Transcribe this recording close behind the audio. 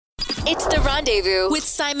It's The Rendezvous with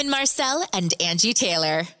Simon Marcel and Angie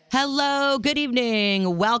Taylor. Hello, good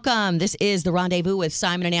evening. Welcome. This is The Rendezvous with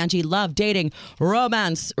Simon and Angie. Love, dating,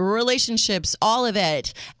 romance, relationships, all of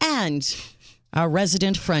it. And our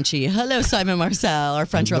resident Frenchie. Hello, Simon Marcel, our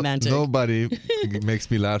French romantic. Nobody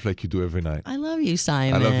makes me laugh like you do every night. I love you,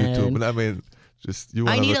 Simon. I love you too. But I mean, just you.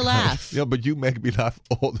 I need a laugh. Yeah, but you make me laugh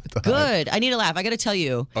all the time. Good. I need a laugh. I got to tell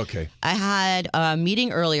you. Okay. I had a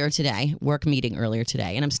meeting earlier today, work meeting earlier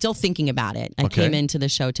today, and I'm still thinking about it. I came into the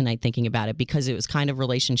show tonight thinking about it because it was kind of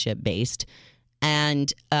relationship based.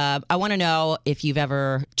 And I want to know if you've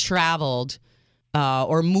ever traveled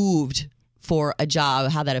or moved for a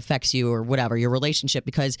job, how that affects you or whatever, your relationship.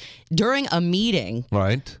 Because during a meeting,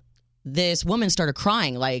 right, this woman started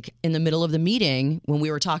crying, like in the middle of the meeting when we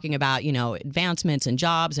were talking about, you know, advancements and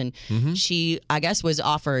jobs. And she, I guess, was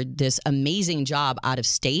offered this amazing job out of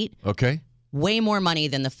state. Okay. Way more money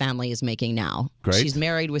than the family is making now. Great. She's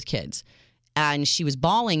married with kids. And she was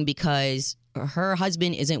bawling because her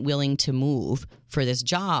husband isn't willing to move for this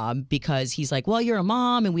job because he's like, well, you're a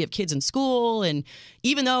mom and we have kids in school. And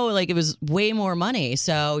even though like it was way more money.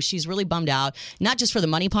 So she's really bummed out, not just for the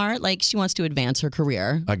money part, like she wants to advance her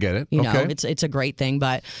career. I get it. You okay. know, it's a great thing,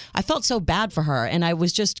 but I felt so bad for her. And I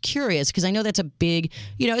was just curious because I know that's a big,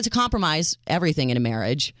 you know, it's a compromise, everything in a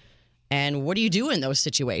marriage. And what do you do in those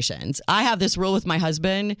situations? I have this rule with my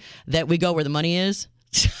husband that we go where the money is.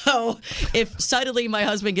 So if suddenly my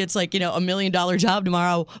husband gets like, you know, $1 million job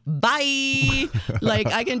tomorrow, bye. Like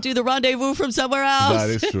I can do the rendezvous from somewhere else. That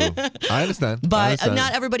is true. I understand. But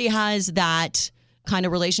not everybody has that kind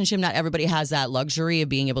of relationship. Not everybody has that luxury of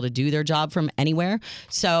being able to do their job from anywhere.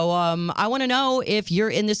 So I want to know if you're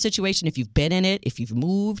in this situation, if you've been in it, if you've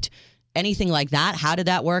moved, anything like that. How did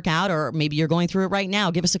that work out? Or maybe you're going through it right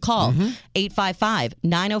now. Give us a call.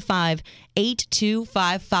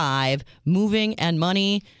 855-905-8255. Moving and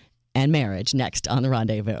money and marriage next on The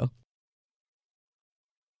Rendezvous.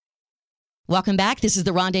 Welcome back. This is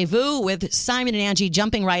The Rendezvous with Simon and Angie,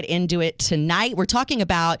 jumping right into it tonight. We're talking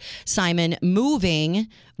about, Simon, moving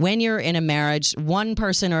when you're in a marriage. One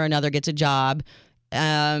person or another gets a job.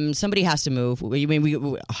 Somebody has to move.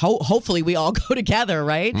 Hopefully we all go together,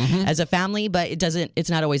 right? As a family, but it's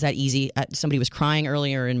not always that easy. Somebody was crying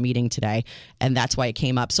earlier in meeting today, and that's why it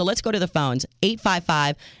came up. So let's go to the phones.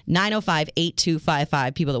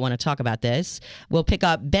 855-905-8255. People that want to talk about this. We'll pick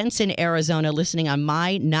up Benson, Arizona, listening on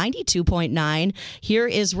my 92.9. Here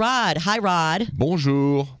is Rod. Hi, Rod.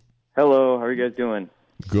 Bonjour. Hello. How are you guys doing?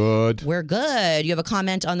 Good. We're good. You have a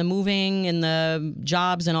comment on the moving and the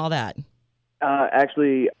jobs and all that?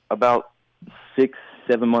 Actually, about 6-7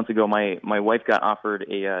 months ago, my wife got offered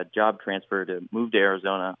a job transfer to move to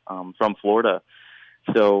Arizona from Florida.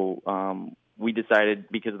 So we decided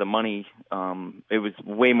because of the money, it was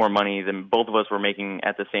way more money than both of us were making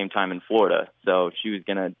at the same time in Florida. So she was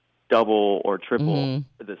going to double or triple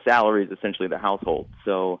the salaries, essentially, of the household.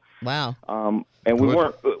 So wow. And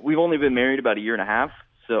we've only been married about a year and a half.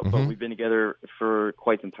 So, but we've been together for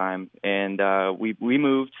quite some time, and we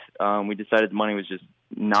moved. We decided the money was just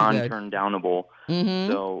non-turn-downable,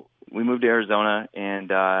 so we moved to Arizona. And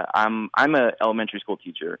I'm an elementary school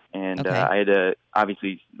teacher, and I had to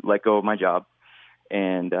obviously let go of my job.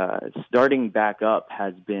 And starting back up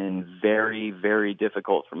has been very, very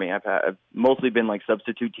difficult for me. I've mostly been like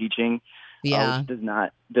substitute teaching. Which does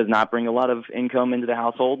not bring a lot of income into the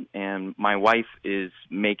household, and my wife is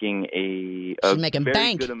making a very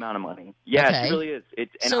bank. good amount of money. Yeah, she really is.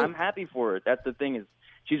 I'm happy for her. That's the thing is,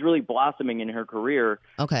 she's really blossoming in her career.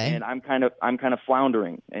 Okay, and I'm kind of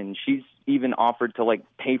floundering, and she's even offered to like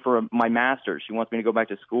pay for my master's. She wants me to go back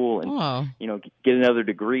to school and get another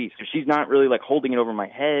degree. So she's not really like holding it over my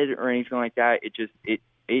head or anything like that. It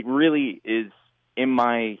really is in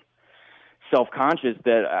my self-conscious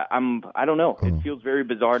that I don't know. It feels very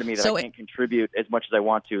bizarre to me that I can't contribute as much as I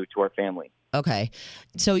want to our family. Okay.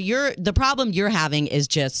 So the problem you're having is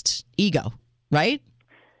just ego, right?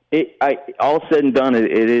 All said and done,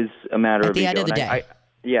 it is a matter of ego. At the end of the day.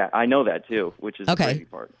 I know that too, which is the crazy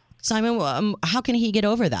part. Simon, how can he get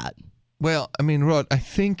over that? Well, I mean, Rod, I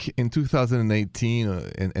think in 2018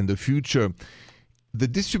 and the future, the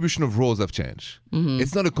distribution of roles have changed.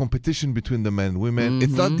 It's not a competition between the men and women.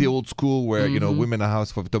 It's not the old school where, women are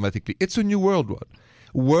house automatically. It's a new world, Rod.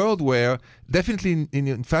 World where definitely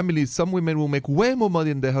in families, some women will make way more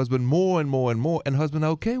money than their husband, more and more and more, and husbands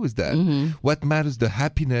are okay with that. What matters, the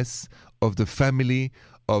happiness of the family,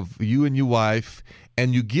 of you and your wife,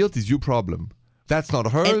 and your guilt is your problem. That's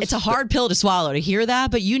not hers. And it's a hard pill to swallow to hear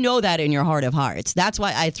that, but you know that in your heart of hearts. That's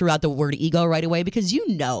why I threw out the word ego right away, because you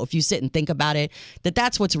know, if you sit and think about it,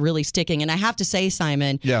 that's what's really sticking. And I have to say,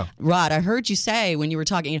 Simon, Rod, I heard you say when you were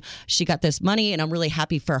talking, she got this money and I'm really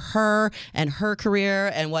happy for her and her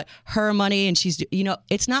career and what her money, and she's,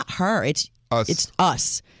 it's not her, it's us. It's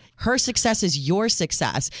us. Her success is your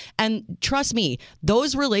success. And trust me,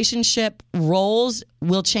 those relationship roles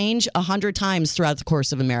will change 100 times throughout the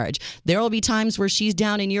course of a marriage. There will be times where she's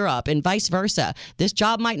down in Europe and vice versa. This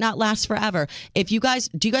job might not last forever. Do you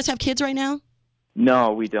guys have kids right now?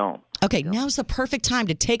 No, we don't. Okay, now's the perfect time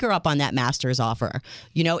to take her up on that master's offer.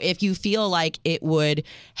 If you feel like it would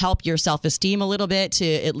help your self-esteem a little bit to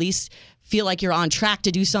at least feel like you're on track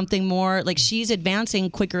to do something more. Like, she's advancing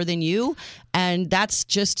quicker than you, and that's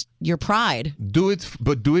just your pride. Do it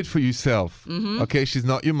for yourself. Okay, she's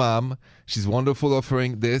not your mom. She's wonderful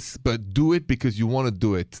offering this, but do it because you want to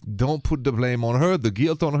do it. Don't put the blame on her, the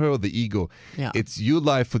guilt on her, or the ego. Yeah. It's your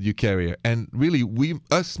life for your career. And really,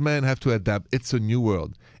 us men have to adapt. It's a new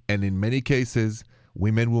world. And in many cases,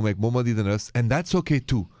 women will make more money than us, and that's okay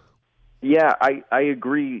too. Yeah, I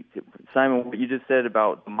agree, Simon, what you just said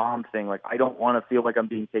about the mom thing. Like, I don't want to feel like I'm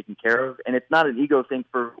being taken care of. And it's not an ego thing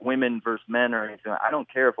for women versus men or anything. I don't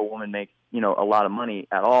care if a woman makes, a lot of money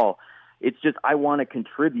at all. It's just I want to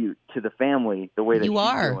contribute to the family the way that you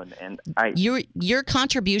are. Doing. And your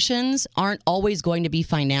contributions aren't always going to be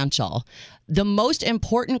financial. The most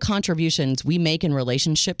important contributions we make in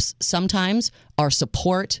relationships sometimes are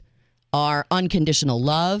support, are unconditional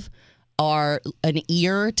love, are an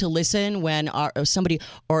ear to listen when somebody,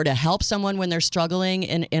 or to help someone when they're struggling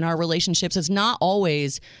in our relationships. It's not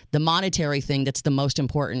always the monetary thing that's the most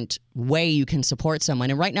important way you can support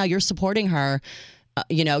someone. And right now you're supporting her.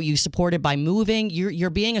 You support it by moving.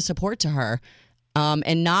 You're being a support to her,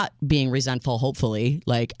 and not being resentful, hopefully,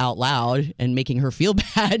 like out loud and making her feel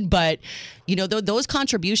bad. But, those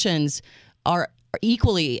contributions are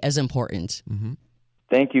equally as important. Mm-hmm.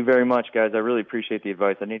 Thank you very much, guys. I really appreciate the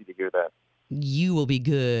advice. I needed to hear that. You will be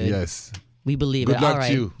good. Yes. We believe it. Good luck All right.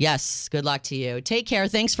 to you. Yes. Good luck to you. Take care.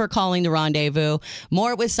 Thanks for calling The Rendezvous.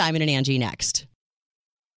 More with Simon and Angie next.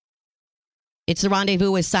 It's The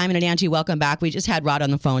Rendezvous with Simon and Angie. Welcome back. We just had Rod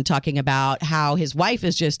on the phone talking about how his wife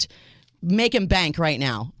is just making bank right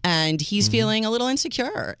now, and he's feeling a little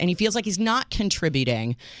insecure, and he feels like he's not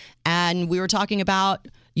contributing. And we were talking about,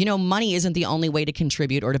 money isn't the only way to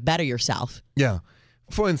contribute or to better yourself. Yeah.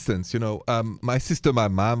 For instance, my sister, my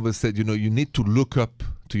mom said, you need to look up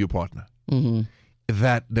to your partner. Mm-hmm.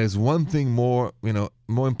 That there's one thing more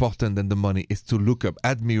important than the money is to look up.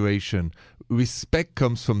 Admiration, respect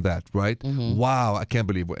comes from that, right? Mm-hmm. Wow, I can't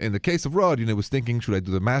believe it. In the case of Rod, was thinking, should I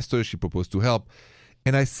do the master? She proposed to help.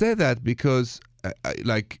 And I say that because I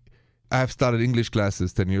have started English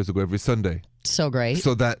classes 10 years ago every Sunday. So great.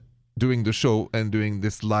 So that doing the show and doing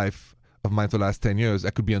this life of mine for the last 10 years, I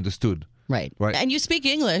could be understood. Right. Right. And you speak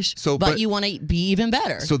English, so, but you want to be even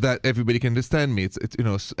better. So that everybody can understand me. It's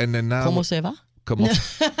and then now... Comment ça va? Come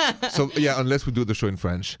on. So, yeah, unless we do the show in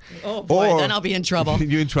French. Oh, boy, then I'll be in trouble.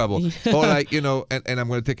 You're in trouble. Or and I'm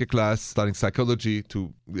going to take a class studying psychology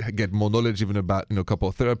to get more knowledge even about, couple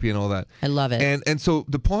therapy and all that. I love it. And so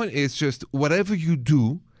the point is just whatever you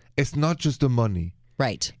do, it's not just the money.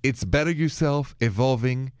 Right. It's better yourself,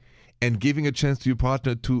 evolving, and giving a chance to your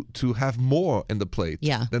partner to have more in the plate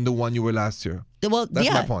than the one you were last year. Well, that's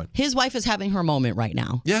my point. His wife is having her moment right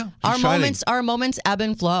now. Yeah, our moments ebb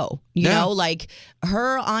and flow. You know, like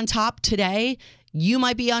her on top today, you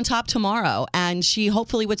might be on top tomorrow, and she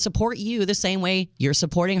hopefully would support you the same way you're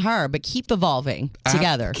supporting her. But keep evolving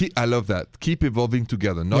together. I love that. Keep evolving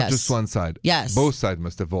together, not just one side. Yes, both sides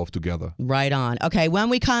must evolve together. Right on. Okay, when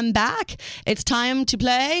we come back, it's time to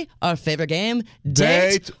play our favorite game,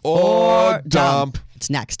 Date or Dump. It's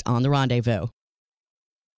next on The Rendezvous.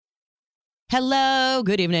 Hello,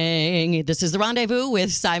 good evening. This is The Rendezvous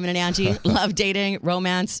with Simon and Angie. Love, dating,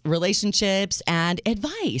 romance, relationships, and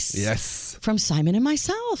advice. Yes. From Simon and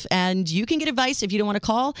myself. And you can get advice if you don't want to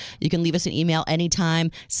call. You can leave us an email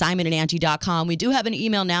anytime, simonandangie.com. We do have an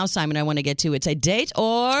email now, Simon, I want to get to. It's a date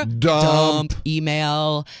or dump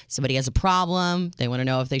email. Somebody has a problem. They want to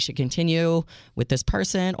know if they should continue with this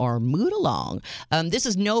person or move along. This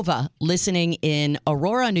is Nova listening in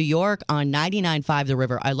Aurora, New York on 99.5 The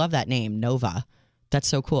River. I love that name, Nova. That's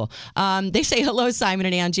so cool. They say, hello, Simon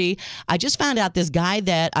and Angie. I just found out this guy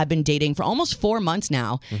that I've been dating for almost 4 months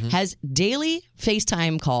now has daily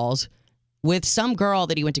FaceTime calls with some girl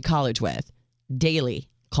that he went to college with. Daily.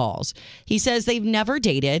 calls. He says they've never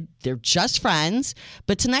dated. They're just friends.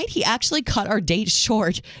 But tonight he actually cut our date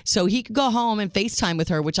short so he could go home and FaceTime with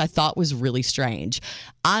her, which I thought was really strange.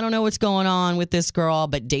 I don't know what's going on with this girl,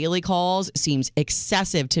 but daily calls seems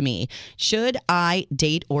excessive to me. Should I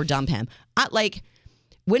date or dump him?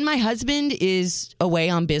 When my husband is away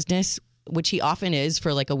on business, which he often is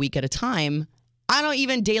for like a week at a time, I don't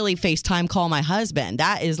even daily FaceTime call my husband.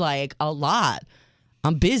 That is like a lot.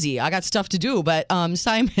 I'm busy. I got stuff to do. But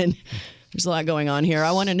Simon, there's a lot going on here.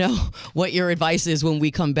 I want to know what your advice is when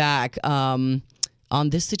we come back on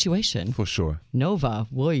this situation. For sure. Nova.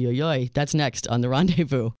 Oy, oy, oy. That's next on The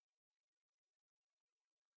Rendezvous.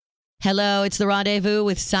 Hello, it's The Rendezvous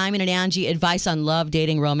with Simon and Angie. Advice on love,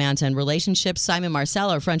 dating, romance, and relationships. Simon Marcel,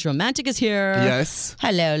 our French romantic, is here. Yes.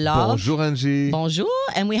 Hello, love. Bonjour, Angie. Bonjour.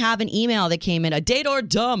 And we have an email that came in, a date or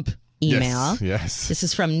dump email. Yes. This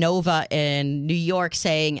is from Nova in New York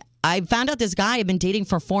saying, I found out this guy I've been dating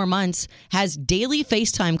for 4 months has daily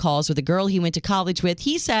FaceTime calls with a girl he went to college with.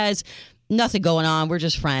 He says, nothing going on. We're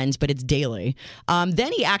just friends, but it's daily.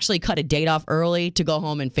 Then he actually cut a date off early to go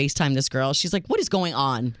home and FaceTime this girl. She's like, what is going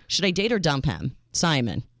on? Should I date or dump him?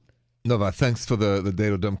 Simon. Nova, thanks for the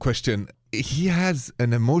date or dump question. He has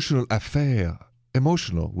an emotional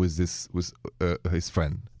with his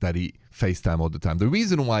friend that he FaceTime all the time. The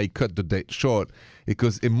reason why he cut the date short is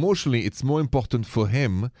because emotionally it's more important for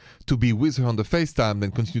him to be with her on the FaceTime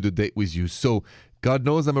than continue the date with you. So God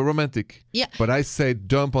knows I'm a romantic. Yeah. But I say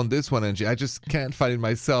dump on this one, Angie. I just can't find in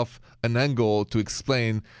myself an angle to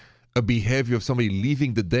explain a behavior of somebody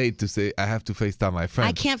leaving the date to say, I have to FaceTime my friend.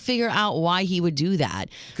 I can't figure out why he would do that.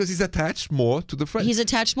 Because he's attached more to the friend. He's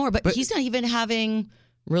attached more, but he's not even having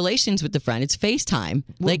relations with the friend. It's FaceTime.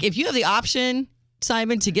 Like, if you have the option,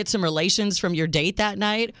 Simon, to get some relations from your date that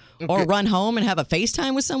night or run home and have a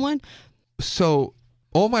FaceTime with someone. So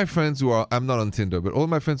all my friends who are, I'm not on Tinder, but all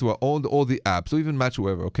my friends who are on all the apps, or even Match,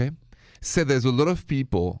 whoever, okay, say there's a lot of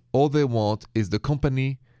people, all they want is the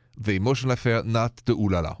company, the emotional affair, not the ooh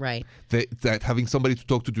la la. Right. That having somebody to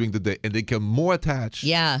talk to during the day, and they get more attached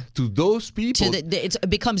to those people. It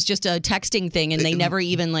becomes just a texting thing, and they never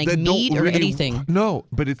even meet or anything. No,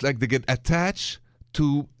 but it's like they get attached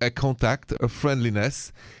to a contact, a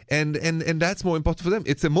friendliness, and that's more important for them.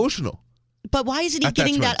 It's emotional. But why isn't he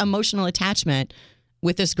getting that emotional attachment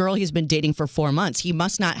with this girl he's been dating for 4 months? He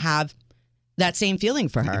must not have that same feeling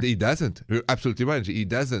for her. He doesn't. You're absolutely right. He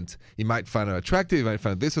doesn't. He might find her attractive. He might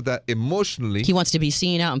find this or that. Emotionally, he wants to be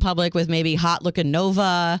seen out in public with maybe hot-looking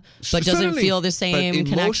Nova, but doesn't feel the same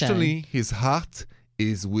connection. Emotionally, his heart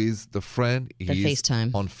is with the friend. He's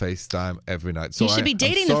FaceTime. on FaceTime every night. So he should be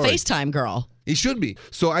dating the FaceTime girl. He should be.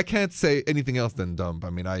 So I can't say anything else than dump.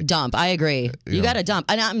 I mean, dump. I agree. You got to dump.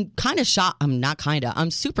 And I'm kind of shocked.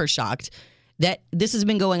 I'm super shocked that this has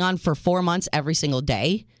been going on for 4 months every single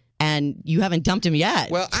day, and you haven't dumped him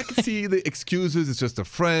yet. Well, I can see the excuses. It's just a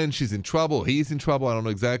friend. She's in trouble. He's in trouble. I don't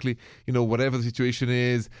know exactly. Whatever the situation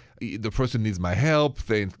is, the person needs my help.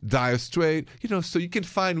 They're in dire strait. So you can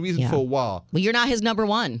find reason for a while. Well, you're not his number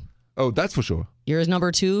one. Oh, that's for sure. You're his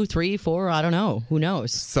number 2, 3, 4. I don't know. Who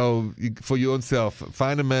knows? So for your own self,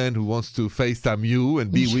 find a man who wants to FaceTime you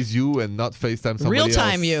and be with you and not FaceTime somebody else. Real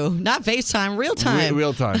time you. Not FaceTime. Real time.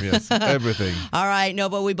 Real time, yes. Everything. All right. No,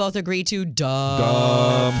 but we both agree to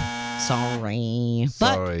dump. Sorry.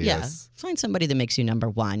 But yes. Find somebody that makes you number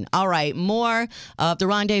one. All right. More of The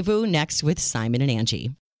Rendezvous next with Simon and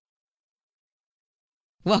Angie.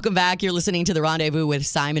 Welcome back. You're listening to The Rendezvous with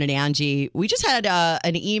Simon and Angie. We just had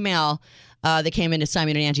an email that came into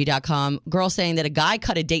simonandangie.com. Girl saying that a guy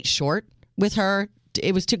cut a date short with her.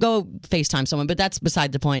 It was to go FaceTime someone, but that's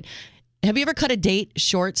beside the point. Have you ever cut a date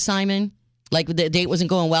short, Simon? Like the date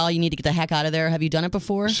wasn't going well, you need to get the heck out of there. Have you done it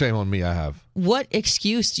before? Shame on me, I have. What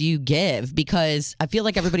excuse do you give? Because I feel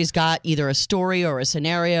like everybody's got either a story or a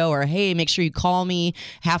scenario or, hey, make sure you call me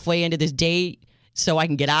halfway into this date so I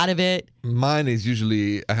can get out of it. Mine is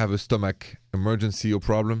usually I have a stomach emergency or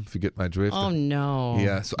problem, if you get my drift. Oh, no.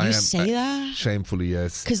 Yeah. So you say that? Shamefully,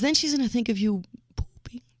 yes. Because then she's going to think of you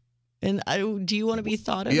pooping. And do you want to be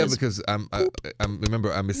thought of as because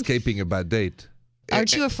I'm escaping a bad date.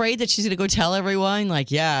 Aren't you afraid that she's going to go tell everyone? Well,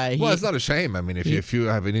 it's not a shame. I mean, if you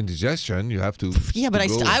have an indigestion, you have to. Yeah, but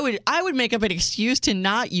I would make up an excuse to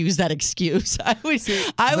not use that excuse. I would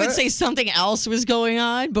say something else was going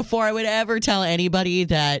on before I would ever tell anybody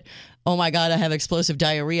that, oh my God, I have explosive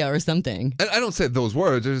diarrhea or something. And I don't say those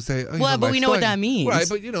words. I just say, but we know what that means. Right,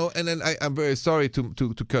 but and then I'm very sorry to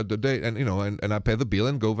cut the date and I pay the bill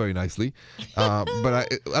and go very nicely. But I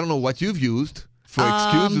don't know what you've used for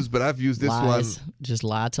excuses, but I've used this lies. one. Just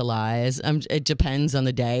lots of lies. It depends on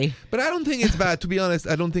the day. But I don't think it's bad. To be honest,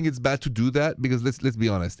 I don't think it's bad to do that because let's be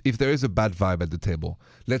honest. If there is a bad vibe at the table,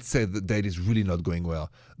 let's say the date is really not going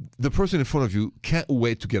well, the person in front of you can't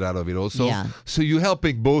wait to get out of it also. Yeah. So you're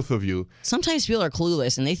helping both of you. Sometimes people are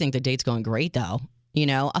clueless and they think the date's going great though. You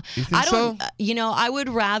know, You think I don't. so? I would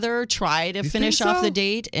rather try to You finish think off so? the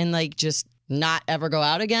date and like just not ever go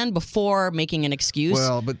out again before making an excuse.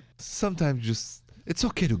 Well, but sometimes it's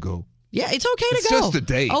okay to go. Yeah, it's okay It's to go. just a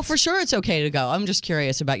date. Oh, for sure, it's okay to go. I'm just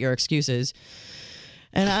curious about your excuses,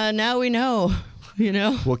 and now we know. You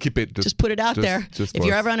know, We'll keep it. just put it out there. Just If for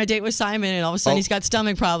you're us. ever on a date with Simon and all of a sudden Oh. he's got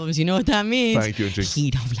stomach problems, you know what that means. Thank you, Jinx.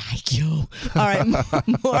 He don't like you. All right,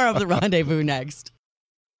 more of the rendezvous next.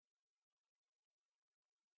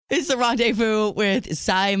 It's the rendezvous with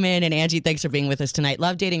Simon and Angie. Thanks for being with us tonight.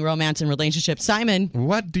 Love, dating, romance, and relationships. Simon,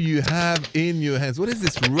 What do you have in your hands? What is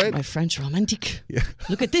this red? my French romantic. Yeah.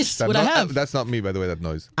 Look at this. That's What I not- have. That's not me, by the way. That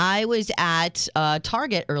noise. I was at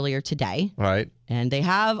Target earlier today, All right. and they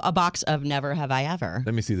have a box of Never Have I Ever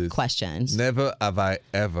Let me see this. questions. Never have I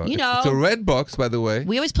ever. You It's a know- red box, by the way.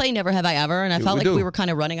 We always play Never Have I Ever, and I felt we like do. we were kind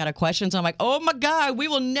of running out of questions. I'm like, oh my God, we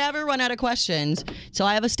will never run out of questions. So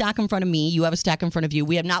I have a stack in front of me. You have a stack in front of you.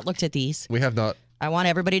 We have not looked at these. We have not. I want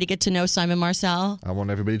everybody to get to know Simon Marcel. I want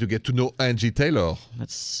everybody to get to know Angie Taylor.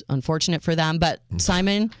 That's unfortunate for them, but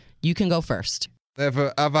Simon, you can go first.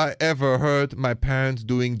 Never have I ever heard my parents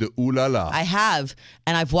doing the ooh la la. I have,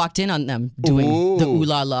 and I've walked in on them doing the Ooh. ooh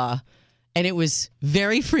la la, and it was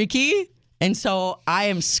very freaky. And so I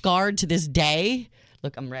am scarred to this day.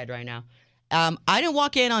 Look, I'm red right now. I didn't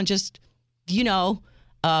walk in on just,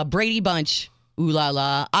 Brady Bunch ooh la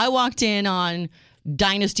la. I walked in on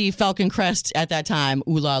Dynasty Falcon Crest at that time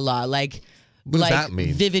ooh la la. Like does that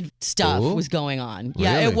mean? vivid stuff Ooh. was going on.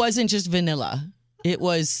 Yeah, Really? it wasn't just vanilla. It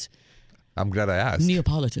was I'm glad I asked.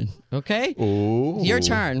 Neapolitan. Okay? Oh. Your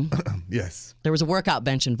turn. Yes. There was a workout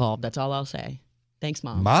bench involved. That's all I'll say. Thanks,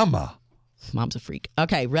 Mom. Mama. Mom's a freak.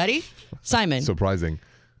 Okay, ready? Simon. Surprising.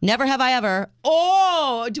 Never have I ever.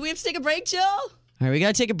 Oh, do we have to take a break, Jill? All right, we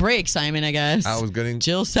got to take a break, Simon, I guess. I was getting.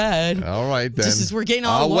 Jill said. All right, then. Just as we're getting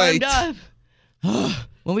all I'll warmed wait. up.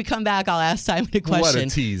 When we come back, I'll ask Simon a question.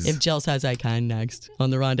 tease. If Jill says I can next on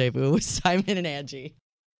The Rendezvous with Simon and Angie.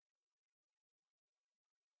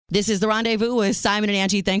 This is The Rendezvous with Simon and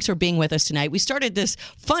Angie. Thanks for being with us tonight. We started this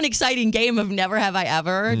fun, exciting game of Never Have I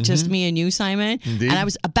Ever, just me and you, Simon. Indeed. And I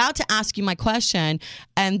was about to ask you my question,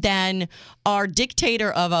 and then our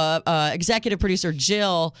dictator of a executive producer,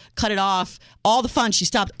 Jill, cut it off. All the fun. She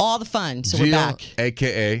stopped all the fun. So we're Jill, back.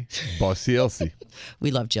 a.k.a. Bossy Elsie.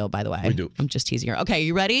 We love Jill, by the way. We do. I'm just teasing her. Okay,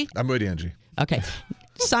 you ready? I'm ready, Angie. Okay.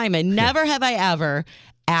 Simon, never have I ever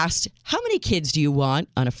asked, how many kids do you want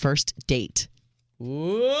on a first date?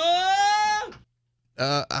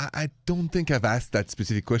 I don't think I've asked that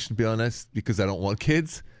specific question, to be honest, because I don't want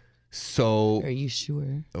kids. So Are you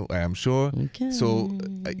sure? I am sure. Okay. So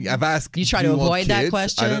I've asked. You try do to want avoid that kids?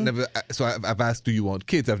 question? I don't never. So I've asked, do you want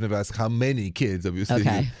kids? I've never asked how many kids. Obviously.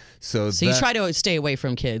 Okay. So So you try to stay away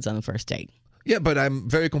from kids on the first date. Yeah, but I'm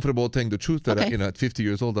very comfortable telling the truth that Okay. at 50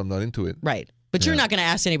 years old, I'm not into it. Right. But you're Yeah. not going to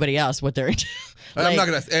ask anybody else what they're into. I'm not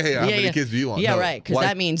gonna say, hey, how many kids do you want? Yeah, No. right. Because Why-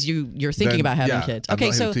 that means you're thinking Then, about having yeah, kids. I'm Okay,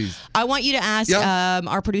 not here so to tease. I want you to ask Yeah.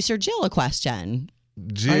 our producer Jill a question.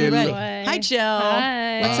 Jill, Are you ready? Boy. Hi, Jill.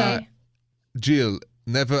 Hi. What's up? Jill,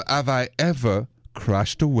 never have I ever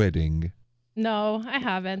crashed a wedding. No, I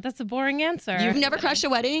haven't. That's a boring answer. You've never crashed a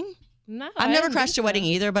wedding? No, I've I never don't crashed a think wedding so.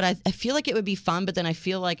 either, but I feel like it would be fun. But then I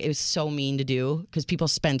feel like it was so mean to do because people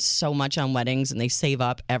spend so much on weddings and they save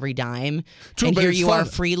up every dime. True, and but here it's you fun. are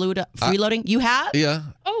freeloading. You have? Yeah,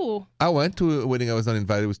 Oh, I went to a wedding. I was not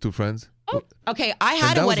invited with two friends. Okay, I And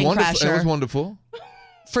had that a was wedding wonderful. It was crasher. wonderful.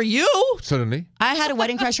 For you? Certainly. I had a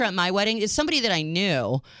wedding crasher at my wedding. It's somebody that I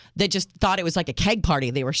knew that just thought it was like a keg party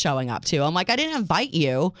they were showing up to. I'm like, I didn't invite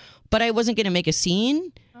you, but I wasn't going to make a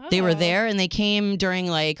scene. They were Oh. there and they came during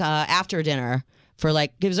like after dinner for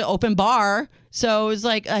like, it was an open bar. So it was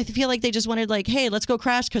like, I feel like they just wanted like, hey, let's go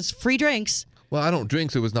crash because free drinks. Well, I don't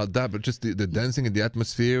drink, so it was not that, but just the dancing and the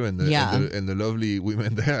atmosphere and the, Yeah. and the lovely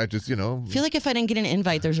women there. I just, I feel like if I didn't get an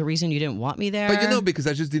invite, there's a reason you didn't want me there. But because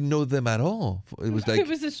I just didn't know them at all. It was like, it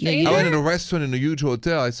was a you- stranger. I went in a restaurant in a huge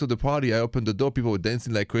hotel. I saw the party. I opened the door. People were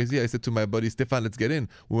dancing like crazy. I said to my buddy, Stefan, let's get in.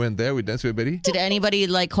 We went there. We danced with everybody. Did anybody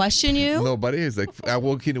like question you? Nobody. It's like, I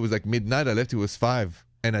walked in. It was like midnight. I left. It was 5.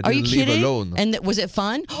 And I Are you didn't leave kidding? alone. And was it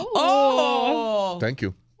fun? Oh. Thank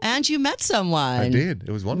you. And you met someone. I did.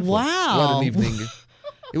 It was wonderful. Wow. What an evening.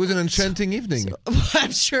 It was an enchanting evening.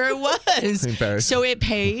 I'm sure it was. In Paris. So it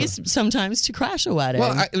pays sometimes to crash a wedding.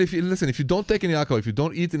 Well, if you don't take any alcohol, if you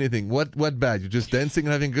don't eat anything, what bad? You're just dancing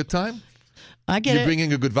and having a good time? I get You're it.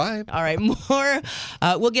 bringing a good vibe? All right, more.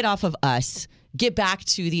 We'll get off of us. Get back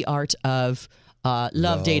to the art of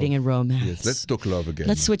love, dating, and romance. Yes, let's talk love again.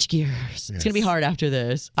 Let's switch gears. It's going to be hard after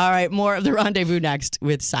this. All right, more of The Rendezvous next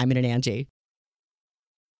with Simon and Angie.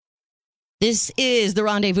 This is The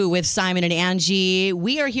Rendezvous with Simon and Angie.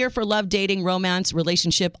 We are here for love, dating, romance,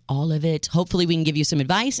 relationship, all of it. Hopefully we can give you some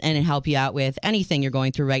advice and help you out with anything you're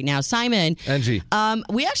going through right now. Simon. Angie.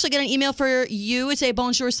 We actually got an email for you. It's a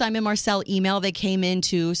Bonjour Simon Marcel email that came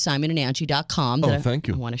into simonandangie.com. Oh, thank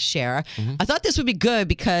you. I want to share. I thought this would be good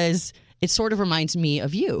because it sort of reminds me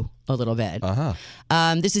of you a little bit.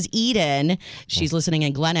 This is Eden. She's listening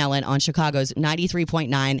in Glen Ellen on Chicago's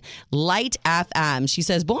 93.9 Light FM. She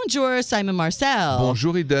says, Bonjour, Simon Marcel.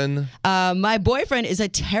 Bonjour, Eden. My boyfriend is a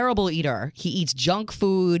terrible eater. He eats junk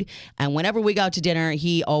food, and whenever we go out to dinner,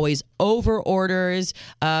 he always over orders.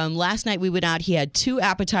 Last night we went out. He had 2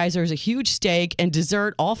 appetizers, a huge steak, and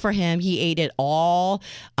dessert, all for him. He ate it all.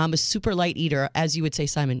 I'm a super light eater. As you would say,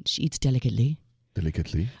 Simon, she eats delicately.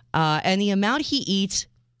 And the amount he eats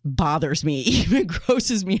bothers me, even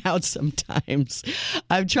grosses me out sometimes.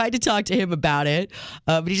 I've tried to talk to him about it,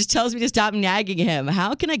 but he just tells me to stop nagging him.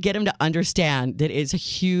 How can I get him to understand that it's a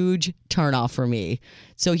huge turnoff for me?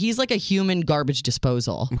 So he's like a human garbage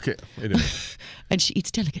disposal. Okay, Eden. And she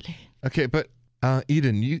eats delicately. Okay, but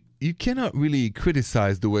Eden, you cannot really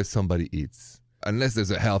criticize the way somebody eats. Unless there's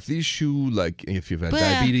a health issue, like if you've had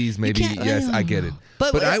diabetes, maybe, yes, I get it.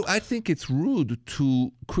 But I think it's rude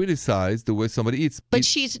to criticize the way somebody eats. But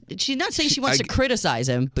she's not saying she wants to criticize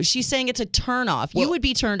him, but she's saying it's a turnoff. You would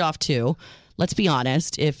be turned off too. Let's be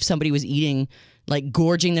honest. If somebody was eating, like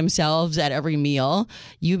gorging themselves at every meal,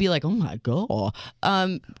 you'd be like, oh my God.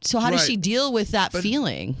 So how does she deal with that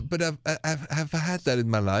feeling? But I've had that in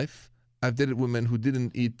my life. I've dated women who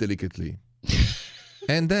didn't eat delicately.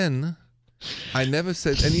 And then I never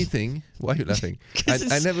said anything. Why are you laughing?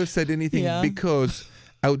 I never said anything because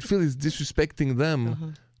I would feel it's disrespecting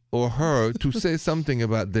them or her to say something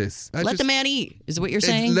about this. Let the man eat, is what you're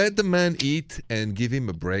saying? Let the man eat and give him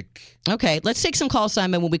a break. Okay, let's take some calls,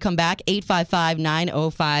 Simon, when we come back.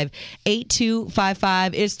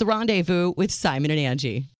 855-905-8255. It's The Rendezvous with Simon and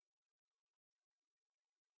Angie.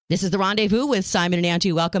 This is The Rendezvous with Simon and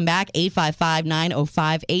Angie. Welcome back,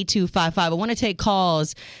 855-905-8255. I want to take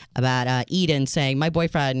calls about Eden saying, my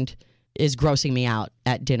boyfriend is grossing me out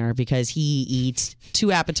at dinner because he eats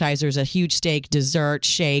 2 appetizers, a huge steak, dessert,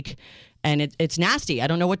 shake, and it's nasty. I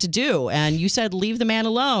don't know what to do. And you said, leave the man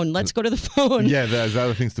alone. Let's go to the phone. Yeah, there's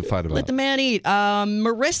other things to fight about. Let the man eat.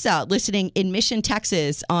 Marissa, listening in Mission,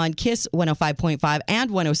 Texas on KISS 105.5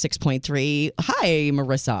 and 106.3. Hi,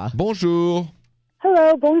 Marissa. Bonjour.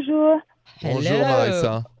 Hello, bonjour. Bonjour,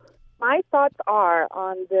 Marissa. My thoughts are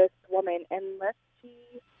on this woman, unless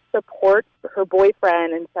she supports her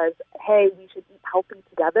boyfriend and says, hey, we should eat healthy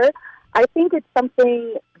together, I think it's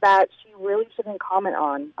something that she really shouldn't comment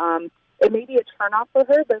on. It may be a turn-off for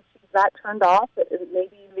her, but if she's that turned off,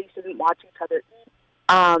 maybe they shouldn't watch each other eat.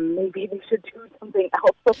 Maybe they should do something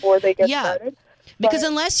else before they get started. Because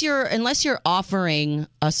unless you're offering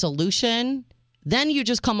a solution, then you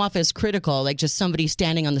just come off as critical, like just somebody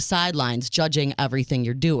standing on the sidelines judging everything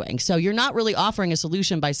you're doing. So you're not really offering a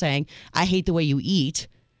solution by saying, I hate the way you eat.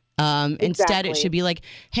 Instead, it should be like,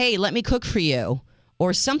 hey, let me cook for you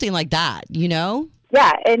or something like that, you know?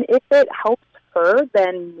 Yeah, and if it helps her,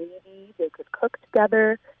 then maybe they could cook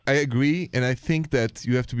together. I agree, and I think that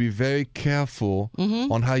you have to be very careful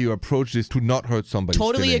on how you approach this to not hurt somebody's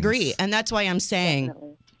Totally feelings. agree, and that's why I'm saying...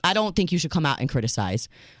 Definitely. I don't think you should come out and criticize.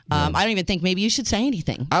 I don't even think maybe you should say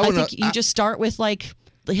anything. I think you just start with like,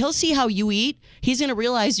 he'll see how you eat. He's going to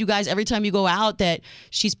realize, you guys, every time you go out that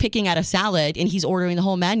she's picking at a salad and he's ordering the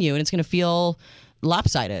whole menu, and it's going to feel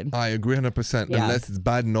lopsided. I agree 100%. Yeah. Unless it's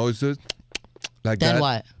bad noises like Then that.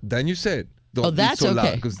 what? Then you say it. Don't that's be so okay.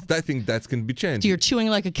 loud, because I think that can be changed. So you're chewing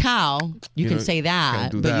like a cow. You can say that,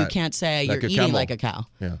 can't do but you that. can't say Like you're a eating camel. like a cow.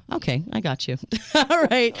 Yeah. Okay, I got you. All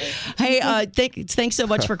right. Hey, thanks so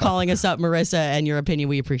much for calling us up, Marissa, and your opinion.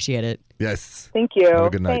 We appreciate it. Yes. Thank you. Have a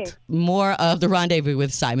good night. Thanks. More of The Rendezvous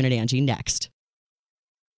with Simon and Angie next.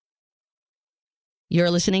 You're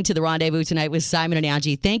listening to The Rendezvous tonight with Simon and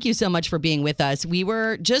Angie. Thank you so much for being with us. We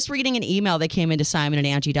were just reading an email that came into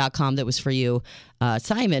simonandangie.com that was for you,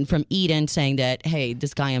 Simon, from Eden, saying that, hey,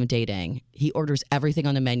 this guy I'm dating, he orders everything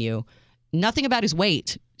on the menu. nothing about his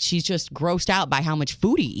weight. She's just grossed out by how much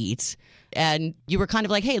food he eats. And you were kind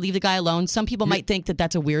of like, hey, leave the guy alone. Some people might think that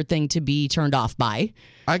that's a weird thing to be turned off by.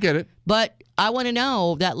 I get it. But I want to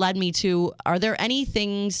know, that led me to, are there any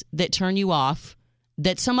things that turn you off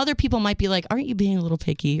that some other people might be like, aren't you being a little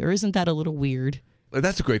picky? Or isn't that a little weird?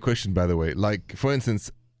 That's a great question, by the way. Like, for instance,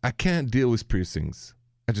 I can't deal with piercings.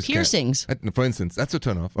 I just Piercings? can't. For instance, that's a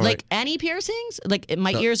turnoff. All Like right. any piercings? Like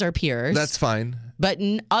my ears are pierced. That's fine. But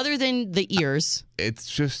other than the ears, It's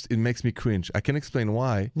just, it makes me cringe. I can explain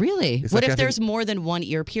why. really? It's What like if I there's think- more than one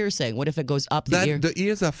ear piercing? What if it goes up the ear? The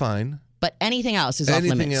ears are fine. But anything else is off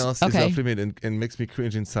limits. Anything else is Okay. off limit and makes me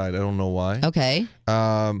cringe inside. I don't know why. Okay.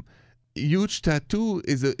 Huge tattoo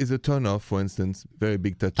is a turn off, for instance. Very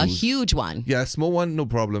big tattoo. A huge one. Yeah, a small one, no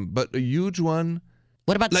problem. But a huge one.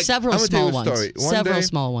 What about Like, several I'm gonna tell small you a ones? story. One Several day-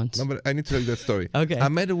 small ones. No, but I need to tell you that story. Okay. I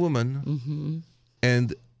met a woman,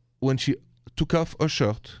 and when she took off her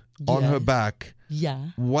shirt, on Yeah. her back Yeah.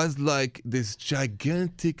 was like this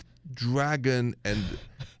gigantic dragon, and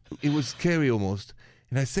it was scary almost.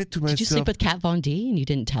 And I said to myself, Did you sleep with Kat Von D and you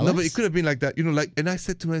didn't tell no, us? but it could have been like that, like. And I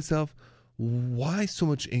said to myself, why so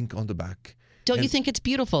much ink on the back? Don't you And- think it's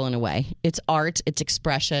beautiful in a way? It's art, it's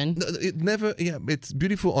expression. No, it never. Yeah, it's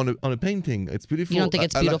beautiful on a painting. It's beautiful. You don't think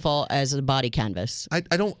it's I like- beautiful as a body canvas? I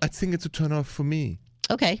don't. I think it's a turn off for me.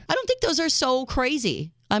 Okay. I don't think those are so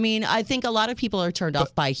crazy. I mean, I think a lot of people are turned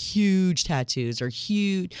off by huge tattoos or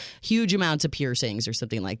huge amounts of piercings or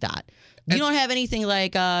something like that. You don't have anything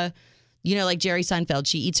like, like Jerry Seinfeld,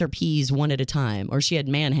 she eats her peas one at a time, or she had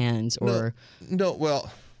man hands, or No,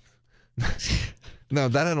 well. No,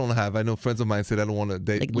 that I don't have. I know friends of mine said I don't want to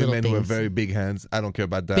date Like little women who have things. very big hands. I don't care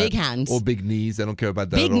about that. Big hands. Or big knees. I don't care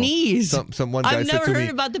about that big at all. knees. One guy I've said never to heard me,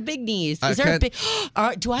 about the big knees. I Is there a can't-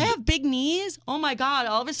 big? Do I have big knees? Oh my God!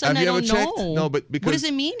 All of a sudden, Have I you ever don't checked? know. No, but what because- does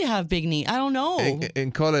it mean to have big knees? I don't know.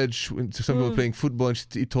 in college, when some people were playing football, and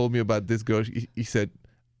he told me about this girl. He said,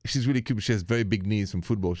 she's really cute, but she has very big knees from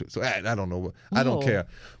football. So I don't know. I don't Oh. care.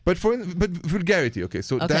 But vulgarity, okay.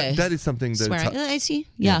 So Okay. that is something that's... Swearing. I see.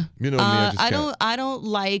 Yeah. You know me, I just can't. I don't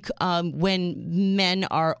like when men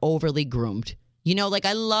are overly groomed. Like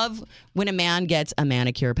I love when a man gets a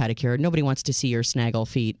manicure, pedicure. Nobody wants to see your snaggle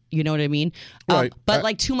feet. You know what I mean? Right. But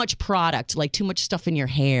like too much product, like too much stuff in your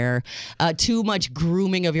hair, too much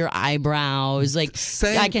grooming of your eyebrows. Like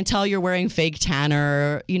Same- I can tell you're wearing fake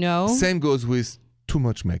tanner. Same goes with too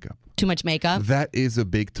much makeup. Too much makeup. That is a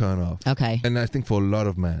big turn off. Okay. And I think for a lot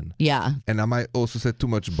of men. Yeah. And I might also say too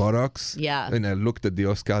much Botox. Yeah. And I looked at the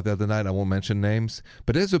Oscar the other night. I won't mention names.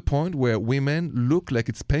 But there's a point where women look like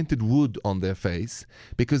it's painted wood on their face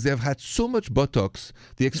because they've had so much Botox.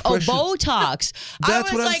 The expression. Oh, Botox.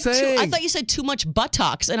 That's what I'm I saying. thought you said too much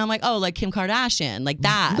buttocks. And I'm like, oh, like Kim Kardashian, like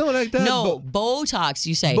that. No, like that. No, Botox,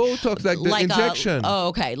 you say. Botox, like the injection.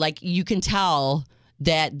 Okay. Like you can tell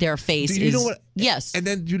that their face Do you is. know what? Yes. And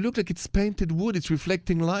then you look like it's painted wood. It's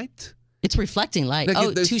reflecting light. It's reflecting light.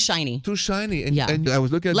 Like Too shiny. Too shiny. And, Yeah. and I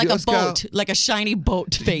was looking at Like the a Oscar. boat, like a shiny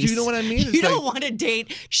boat face. Do you know what I mean? It's You don't like- want to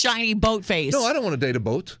date shiny boat face. No, I don't want to date a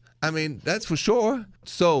boat. I mean, that's for sure.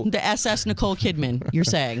 So The SS Nicole Kidman, you're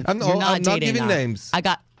saying. I'm You're not dating giving that. names.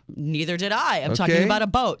 Neither did I. I'm talking Okay. about a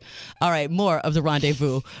boat. All right, more of The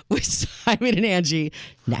Rendezvous with Simon and Angie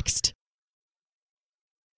next.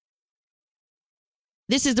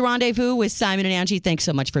 This is The Rendezvous with Simon and Angie. Thanks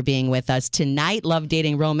so much for being with us tonight. Love,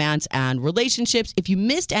 dating, romance, and relationships. If you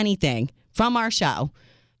missed anything from our show,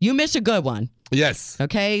 you missed a good one. yes.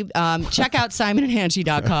 Okay. Check out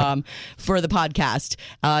simonandangie.com for the podcast.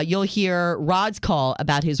 You'll hear Rod's call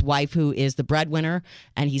about his wife, who is the breadwinner,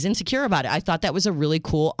 and he's insecure about it. I thought that was a really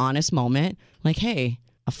cool, honest moment. Like, hey,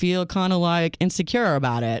 I feel kind of like insecure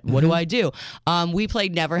about it. What do I do? We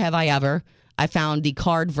played Never Have I Ever. I found the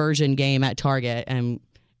card version game at Target, and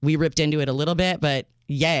we ripped into it a little bit, but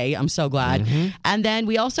yay, I'm so glad. And then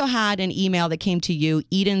we also had an email that came to you,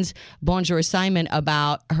 Eden's Bonjour Simon,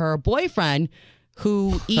 about her boyfriend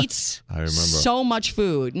who eats I remember. so much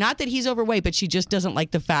food. Not that he's overweight, but she just doesn't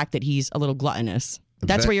like the fact that he's a little gluttonous.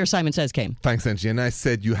 That's That- where your Simon Says came. Thanks, Angie. And I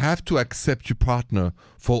said you have to accept your partner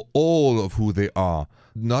for all of who they are,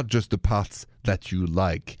 not just the parts that you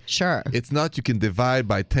like. Sure. It's not you can divide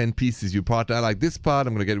by 10 pieces your partner. I like this part,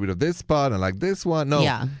 I'm going to get rid of this part, I like this one. No,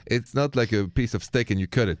 Yeah. it's not like a piece of steak and you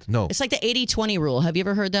cut it. No. It's like the 80-20 rule. Have you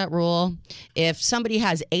ever heard that rule? If somebody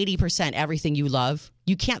has 80% everything you love,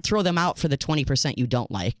 you can't throw them out for the 20% you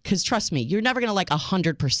don't like. Because trust me, you're never going to like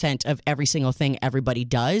 100% of every single thing everybody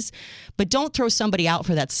does. But don't throw somebody out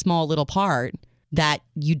for that small little part that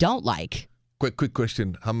you don't like. Quick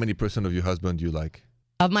question. How many % of your husband do you like?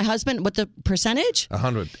 Of my husband, what the percentage?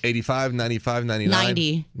 100. 85, 95, 99?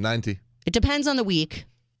 90. 90. It depends on the week.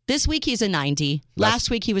 This week he's a 90. Last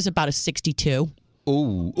week he was about a 62.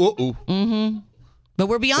 Oh. But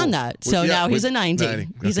we're beyond that. So now he's a 90. 90.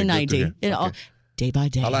 He's Okay, a good to 90. hear. Okay. Day by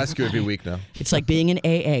day. I'll ask you every week now. It's like being in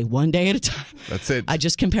AA, one day at a time. That's it. I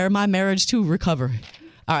just compare my marriage to recovery.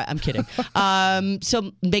 All right, I'm kidding.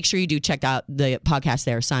 So make sure you do check out the podcast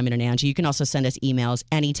there, Simon and Angie. You can also send us emails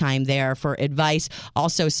anytime there for advice.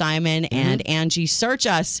 Also, Simon and Angie, search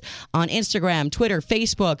us on Instagram, Twitter,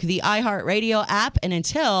 Facebook, the iHeartRadio app. And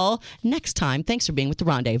until next time, thanks for being with The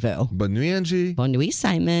Rendezvous. Bonne nuit, Angie. Bonne nuit,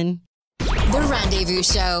 Simon. The Rendezvous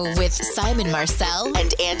Show with Simon Marcel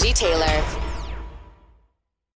and Angie Taylor.